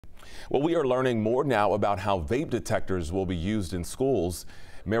Well, we are learning more now about how vape detectors will be used in schools.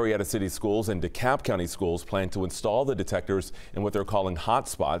 Marietta City Schools and DeKalb County Schools plan to install the detectors in what they're calling hot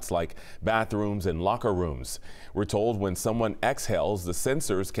spots like bathrooms and locker rooms. We're told when someone exhales, the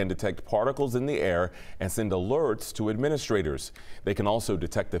sensors can detect particles in the air and send alerts to administrators. They can also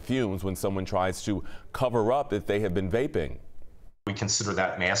detect the fumes when someone tries to cover up if they have been vaping. We consider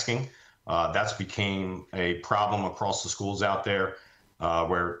that masking. That's became a problem across the schools out there.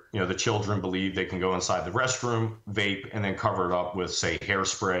 Where the children believe they can go inside the restroom, vape, and then cover it up with, say,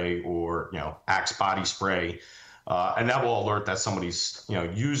 hairspray or Axe body spray, and that will alert that somebody's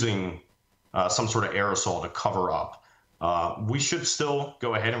using some sort of aerosol to cover up. We should still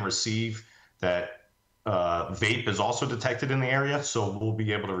go ahead and receive that vape is also detected in the area, so we'll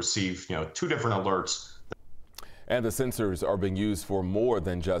be able to receive two different alerts. And the sensors are being used for more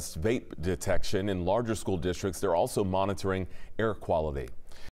than just vape detection. In larger school districts, they're also monitoring air quality.